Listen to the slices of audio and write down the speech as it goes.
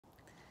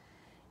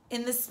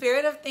In the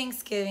spirit of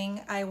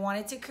Thanksgiving, I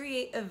wanted to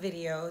create a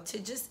video to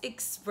just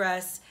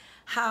express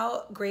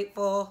how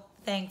grateful,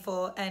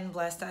 thankful, and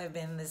blessed I've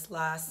been this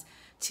last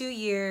 2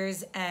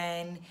 years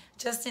and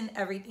just in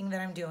everything that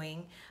I'm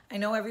doing. I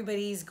know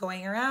everybody's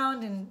going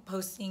around and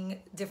posting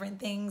different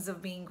things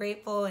of being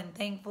grateful and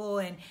thankful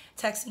and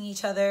texting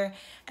each other,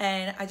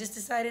 and I just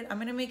decided I'm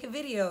gonna make a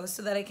video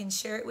so that I can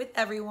share it with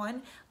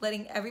everyone,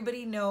 letting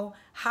everybody know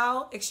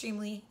how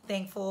extremely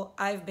thankful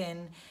I've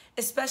been,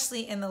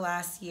 especially in the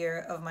last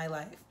year of my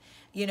life.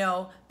 You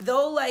know,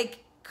 though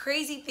like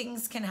crazy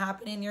things can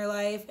happen in your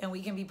life and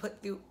we can be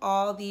put through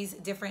all these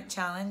different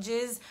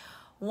challenges,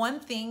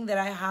 one thing that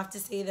I have to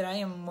say that I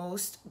am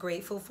most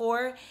grateful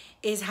for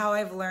is how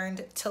I've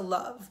learned to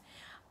love.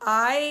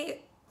 I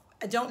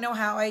don't know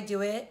how I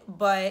do it,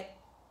 but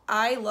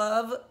I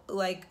love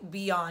like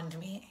beyond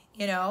me.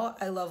 You know,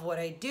 I love what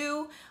I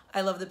do.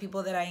 I love the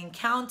people that I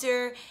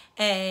encounter,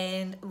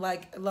 and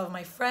like love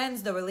my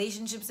friends, the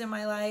relationships in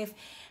my life.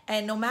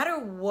 And no matter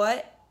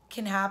what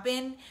can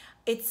happen,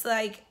 it's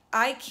like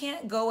I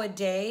can't go a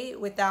day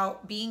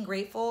without being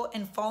grateful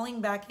and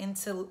falling back in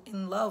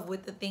love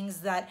with the things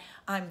that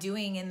I'm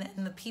doing and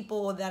the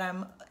people that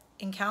I'm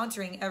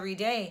encountering every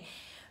day.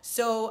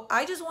 So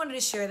I just wanted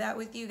to share that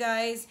with you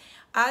guys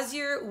as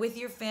you're with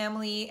your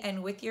family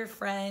and with your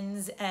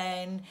friends,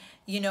 and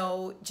you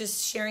know,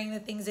 just sharing the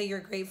things that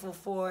you're grateful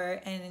for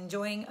and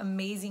enjoying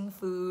amazing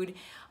food.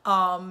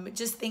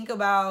 Just think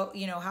about,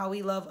 you know, how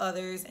we love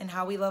others and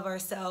how we love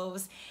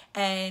ourselves,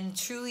 and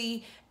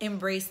truly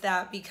embrace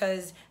that,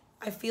 because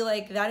I feel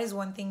like that is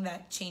one thing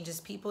that changes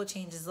people,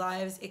 changes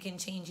lives. It can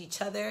change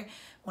each other.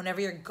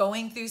 Whenever you're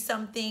going through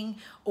something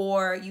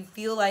or you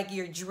feel like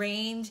you're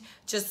drained,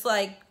 just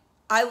like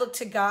I look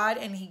to God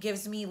and He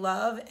gives me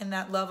love, and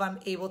that love I'm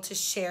able to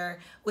share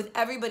with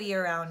everybody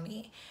around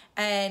me.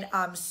 And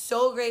I'm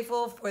so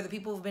grateful for the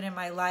people who've been in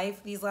my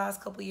life these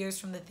last couple years,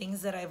 from the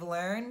things that I've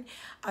learned.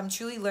 I'm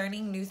truly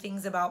learning new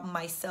things about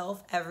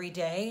myself every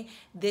day.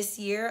 This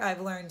year,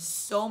 I've learned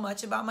so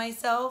much about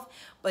myself,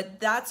 but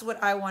that's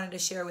what I wanted to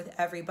share with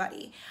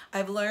everybody.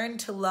 I've learned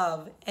to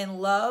love, and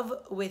love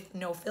with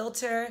no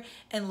filter,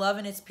 and love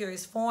in its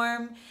purest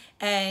form.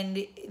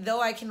 And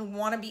though I can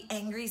want to be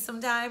angry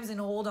sometimes and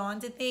hold on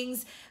to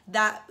things,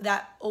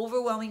 that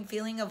overwhelming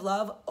feeling of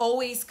love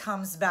always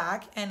comes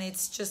back, and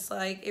it's just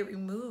like it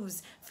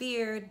removes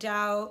fear,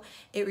 doubt,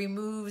 it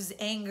removes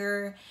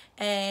anger.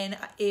 And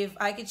if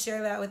I could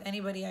share that with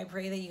anybody, I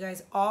pray that you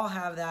guys all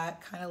have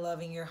that kind of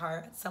love in your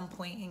heart at some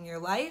point in your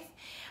life.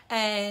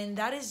 And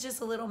that is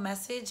just a little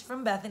message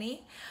from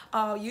Bethany.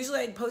 Usually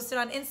I'd post it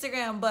on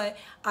Instagram, but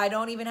I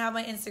don't even have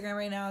my Instagram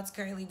right now. It's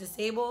currently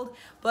disabled.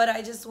 But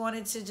I just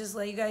wanted to just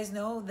let you guys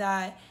know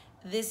that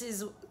this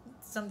is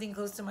something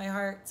close to my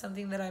heart,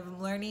 something that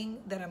I'm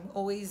learning, that I'm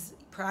always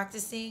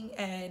practicing,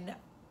 and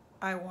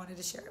I wanted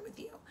to share it with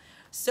you.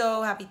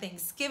 So happy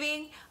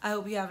Thanksgiving. I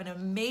hope you have an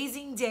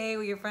amazing day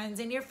with your friends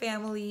and your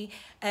family,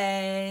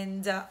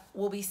 and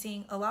we'll be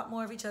seeing a lot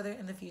more of each other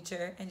in the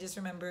future. And just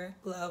remember,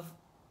 love,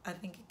 I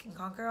think it can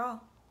conquer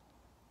all.